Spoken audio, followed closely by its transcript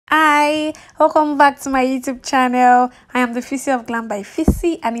Hi, welcome back to my YouTube channel. I am the Fissy of Glam by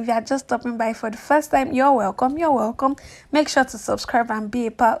Fissy, and if you are just stopping by for the first time, you're welcome. Make sure to subscribe and be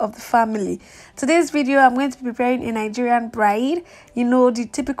a part of the family. Today's video, I'm going to be preparing a Nigerian bride. You know, the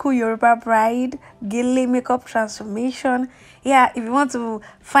typical Yoruba bride, Gele makeup transformation. Yeah, if you want to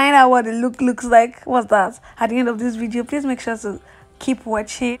find out what the look looks like, what's that? At the end of this video, please make sure to keep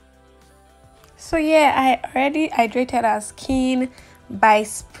watching. So yeah, I already hydrated our skin by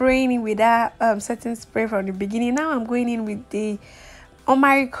spraying it with that setting spray from the beginning. Now I'm going in with the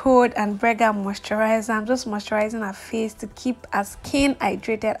Omari Code and Brega moisturizer. I'm just moisturizing our face to keep our skin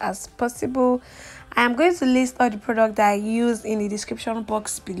hydrated as possible. I am going to list all the products that I use in the description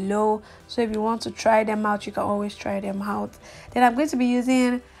box below, so if you want to try them out, you can always try them out. Then I'm going to be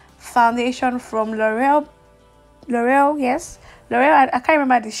using foundation from L'Oreal, yes, L'Oreal. I can't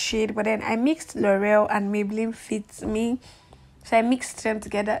remember the shade, but then I mixed L'Oreal and Maybelline Fit Me, so I mixed them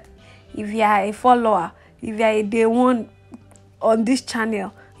together. If you are a follower, if you are a day one on this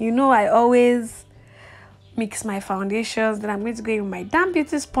channel, you know I always mix my foundations. Then I'm going to go in with my damp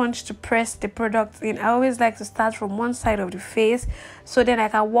beauty sponge to press the product in. I always like to start from one side of the face, so then I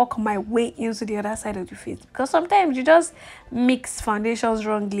can work my way into the other side of the face, because sometimes you just mix foundations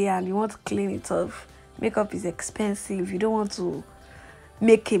wrongly and you want to clean it off. Makeup is expensive, you don't want to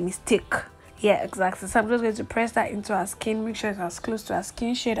make a mistake. Yeah, exactly. So I'm just going to press that into our skin, make sure it's as close to our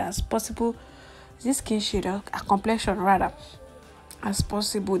skin shade as possible. This skin shade, a complexion rather, as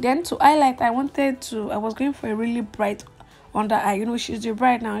possible. Then to highlight, I was going for a really bright under eye. You know, she's the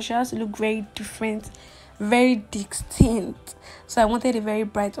bride now, she has to look very different, very distinct. So I wanted a very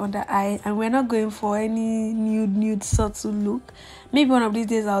bright under eye, and we're not going for any nude subtle look. Maybe one of these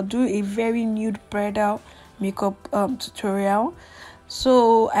days I'll do a very nude bridal makeup tutorial.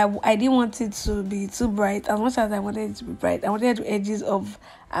 So I didn't want it to be too bright. As much as I wanted it to be bright, I wanted the edges of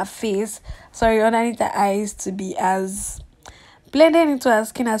her face, sorry, underneath the eyes, to be as blended into her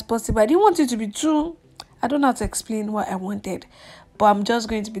skin as possible. I didn't want it to be too, I don't know how to explain what I wanted, but I'm just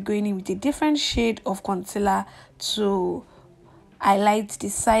going to be going in with a different shade of concealer to highlight the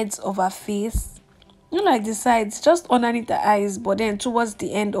sides of her face. Not like the sides, just underneath the eyes, but then towards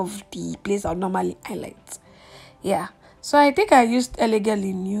the end of the place I'll normally highlight. Yeah, so I think I used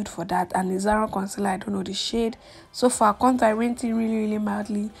Elegantly Nude for that, and the Zara concealer, I don't know the shade. So for contour, I went in really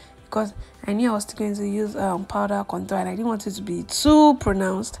mildly, because I knew I was still going to use powder contour, and I didn't want it to be too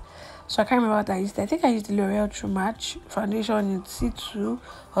pronounced. So I can't remember what I used. I think I used the L'Oreal True Match foundation in C2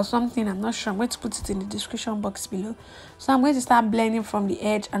 or something. I'm not sure. I'm going to put it in the description box below. So I'm going to start blending from the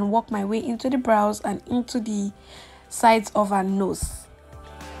edge and work my way into the brows and into the sides of her nose.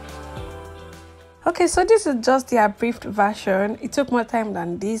 Okay, so this is just the abridged version. It took more time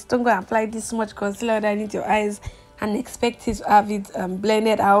than this. Don't go and apply this much concealer underneath your eyes and expect it to have it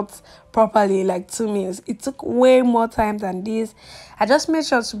blended out properly like 2 minutes. It took way more time than this. I just made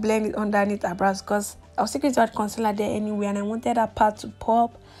sure to blend it underneath her brows, because I was thinking to add concealer there anyway, and I wanted that part to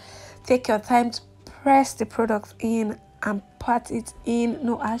pop. Take your time to press the product in and pat it in.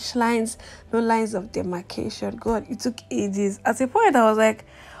 No harsh lines, no lines of demarcation. God, it took ages. At a point I was like,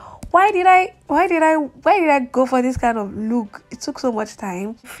 why did I go for this kind of look? It took so much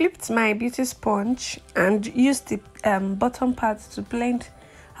time. Flipped my beauty sponge and used the bottom part to blend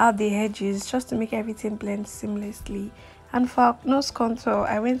out the edges, just to make everything blend seamlessly. And for nose contour,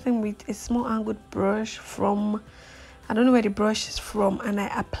 I went in with a small angled brush from, I don't know where the brush is from, and I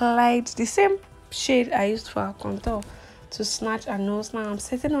applied the same shade I used for our contour to snatch her nose. Now I'm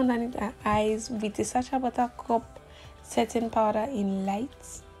setting underneath her eyes with the Sacha Buttercup setting powder in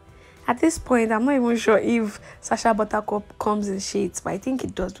lights. At this point, I'm not even sure if Sacha Buttercup comes in shades, but I think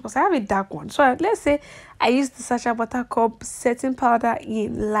it does, because I have a dark one. So let's say I use the Sacha Buttercup setting powder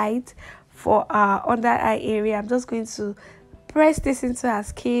in light for our under eye area. I'm just going to press this into her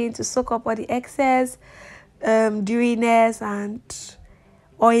skin to soak up all the excess dewiness and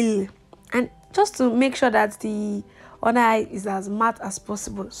oil, and just to make sure that the under eye is as matte as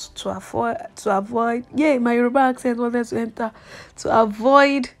possible, to avoid yeah, my Yoruba accent wanted to enter, to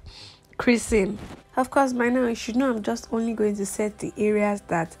avoid creasing. Of course, by now you should know I'm just only going to set the areas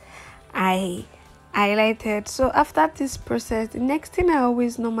that I highlighted. So after this process, the next thing I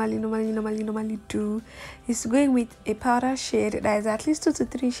always normally do is going with a powder shade that is at least 2 to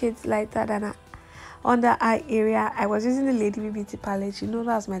 3 shades lighter than a under eye area. I was using the Lady Beauty palette. You know,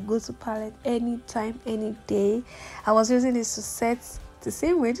 that's my go-to palette anytime, any day. I was using this to set the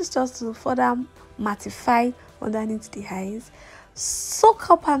same way, just to further mattify underneath the eyes, soak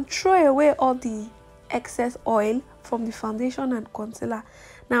up and throw away all the excess oil from the foundation and concealer.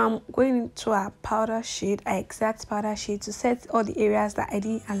 Now I'm going into a powder shade, a exact powder shade, to set all the areas that I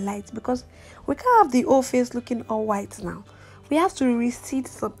didn't highlight, because we can't have the whole face looking all white now. We have to recede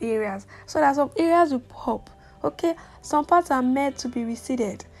some areas so that some areas will pop. Okay, some parts are meant to be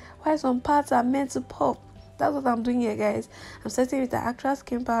receded, while some parts are meant to pop. That's what I'm doing here, guys. I'm setting with the actual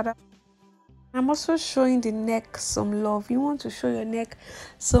skin powder. I'm also showing the neck some love. You want to show your neck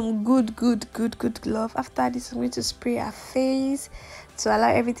some good love. After this, I'm going to spray her face to allow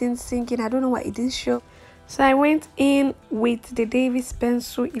everything sink in. I don't know why it didn't show. So I went in with the Davis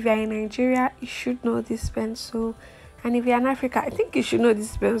pencil. If you're in Nigeria, you should know this pencil. And if you're in Africa, I think you should know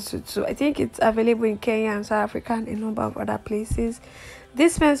this pencil too. I think it's available in Kenya and South Africa and a number of other places.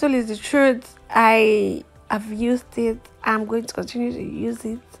 This pencil is the truth. I have used it. I'm going to continue to use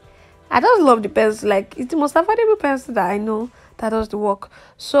it. I just love the pencil. Like, it's the most affordable pencil that I know that does the work.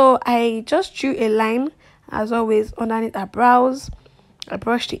 So I just drew a line, as always, underneath her brows. I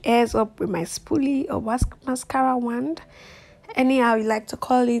brushed the hairs up with my spoolie or mascara wand, anyhow you like to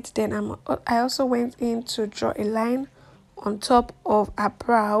call it. Then I also went in to draw a line on top of her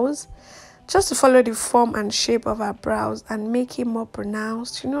brows, just to follow the form and shape of her brows and make it more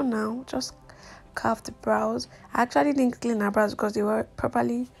pronounced. You know, now just carve the brows. I actually didn't clean her brows because they were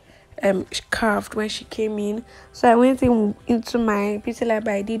properly carved when she came in. So I went into my Beauty Line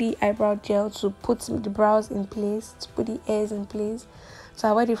by Didi eyebrow gel to put the brows in place, to put the hairs in place, so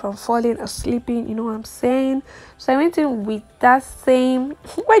I avoid it from falling or slipping. You know what I'm saying? So I went in with that same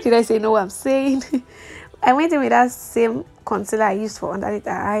why did I say know what I'm saying? I went in with that same concealer I used for underneath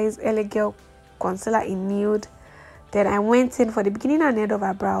her eyes, LA Girl concealer in nude. Then I went in for the beginning and end of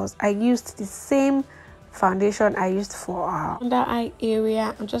her brows. I used the same foundation I used for our under eye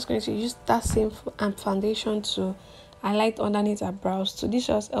area. I'm just going to use that same foundation to highlight underneath her brows. So this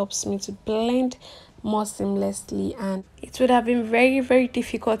just helps me to blend more seamlessly, and it would have been very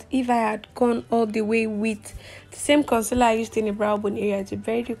difficult if I had gone all the way with the same concealer I used in the brow bone area. It's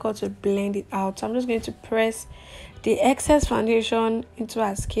very difficult to blend it out. So I'm just going to press the excess foundation into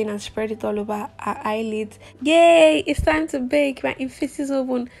her skin and spread it all over her eyelids. Yay, it's time to bake. My Infused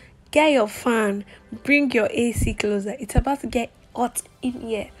oven. Get your fan, bring your AC closer. It's about to get hot in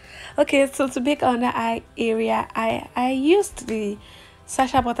here. Okay, so to bake on the eye area, I used the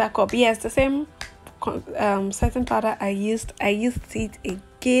Sacha Buttercup. Yes, the same setting powder I used it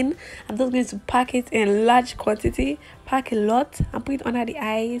again. I'm just going to pack it in large quantity, pack a lot, and put it under the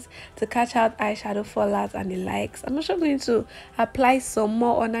eyes to catch out eyeshadow fallout and the likes. I'm also going to apply some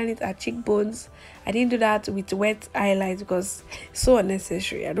more underneath her cheekbones. I didn't do that with wet highlights because it's so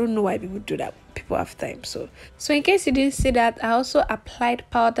unnecessary. I don't know why people do that. People have time. So in case you didn't see that, I also applied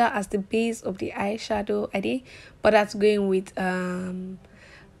powder as the base of the eyeshadow. I did, but that's going with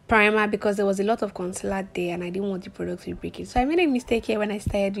primer because there was a lot of concealer there and I didn't want the product to break it. So I made a mistake here when I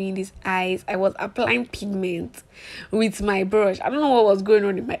started doing these eyes. I was applying pigment with my brush. I don't know what was going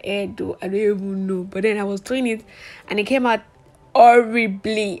on in my hair though. I don't even know. But then I was doing it and it came out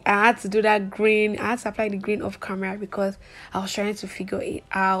horribly. I had to do that green. I had to apply the green off camera because I was trying to figure it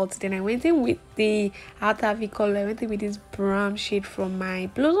out. Then I went in with the outer V color. I went in with this brown shade from my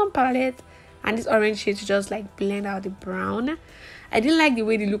Blossom palette and this orange shade to just like blend out the brown. I didn't like the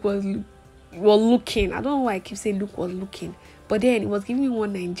way the look was looking. I don't know why I keep saying look was looking, but then it was giving me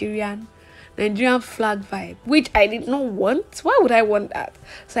one Nigerian flag vibe, which I did not want. Why would I want that?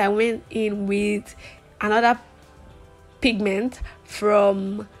 So I went in with another pigment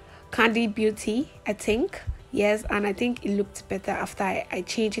from Candy Beauty, I think. Yes, and I think it looked better after I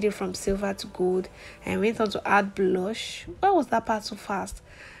changed it from silver to gold. I went on to add blush. Why was that part so fast?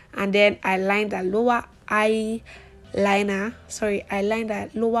 And then I lined the lower eye liner. Sorry, I lined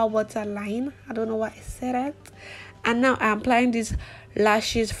that lower waterline. I don't know why I said it. And now I'm applying these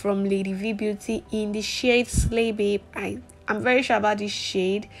lashes from Lady V Beauty in the shade Slay Babe. I'm very sure about this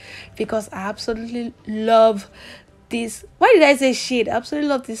shade because I absolutely love this. Why did I say shade? I absolutely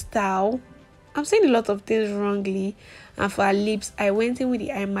love this style. I'm saying a lot of things wrongly. And for her lips, I went in with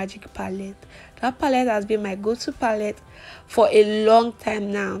the Eye Magic palette. That palette has been my go-to palette for a long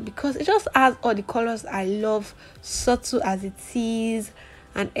time now because it just has all the colors I love, subtle as it is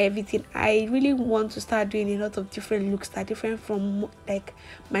and everything. I really want to start doing a lot of different looks that are different from like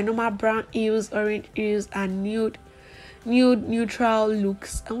my normal brown hues, orange hues, and nude neutral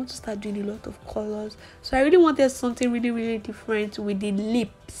looks. I want to start doing a lot of colors. So I really wanted something really different with the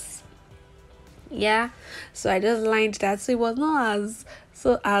lips. Yeah, so I just lined that. So it was not as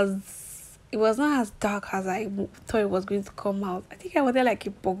dark as I thought it was going to come out. I think I wanted like a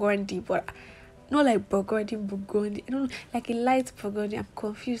burgundy, but not like burgundy, I don't know, like a light burgundy. I'm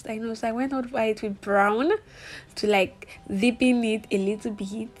confused, I know. So I went out white with brown to like deepen it a little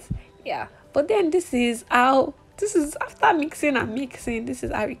bit. Yeah, but then this is after mixing and mixing, this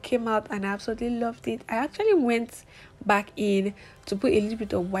is how it came out, and I absolutely loved it. I actually went back in to put a little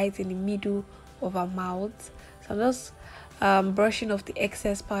bit of white in the middle of her mouth. So I'm just brushing off the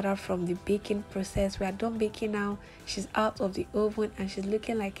excess powder from the baking process. We are done baking now. She's out of the oven and she's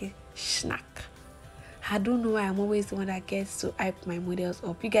looking like a snack. I don't know why I'm always the one that gets to hype my models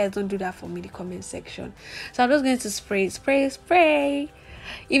up. You guys don't do that for me in the comment section. So I'm just going to spray.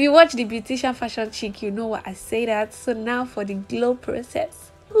 If you watch the Beautician Fashion Chick, you know what I say that. So now for the glow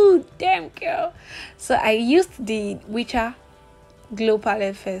process. Ooh, damn girl. So I used the Witcher glow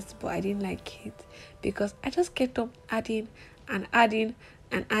palette first, but I didn't like it because I just kept up adding and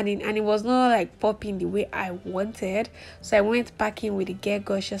it was not like popping the way I wanted. So I went back in with the Get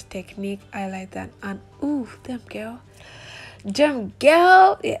Gorgeous technique highlighter, and ooh, damn girl.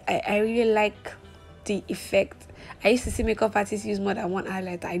 Yeah, I really like the effect. I used to see makeup artists use more than one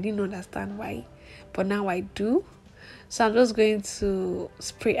highlighter. I didn't understand why, but now I do. So I'm just going to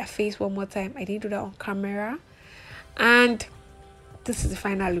spray her face one more time. I didn't do that on camera, and this is the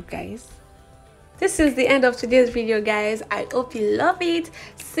final look, guys. This is the end of today's video, guys. I hope you love it.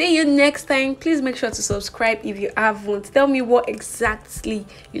 See you next time. Please make sure to subscribe if you haven't. Tell me what exactly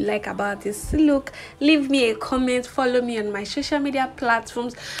you like about this look. Leave me a comment. Follow me on my social media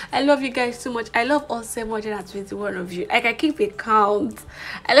platforms. I love you guys so much. I love all 721 of you. Like, I keep a count.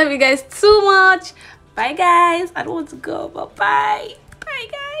 I love you guys too much. Bye, guys. I don't want to go, but bye. Bye,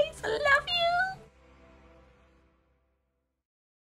 guys. I love you.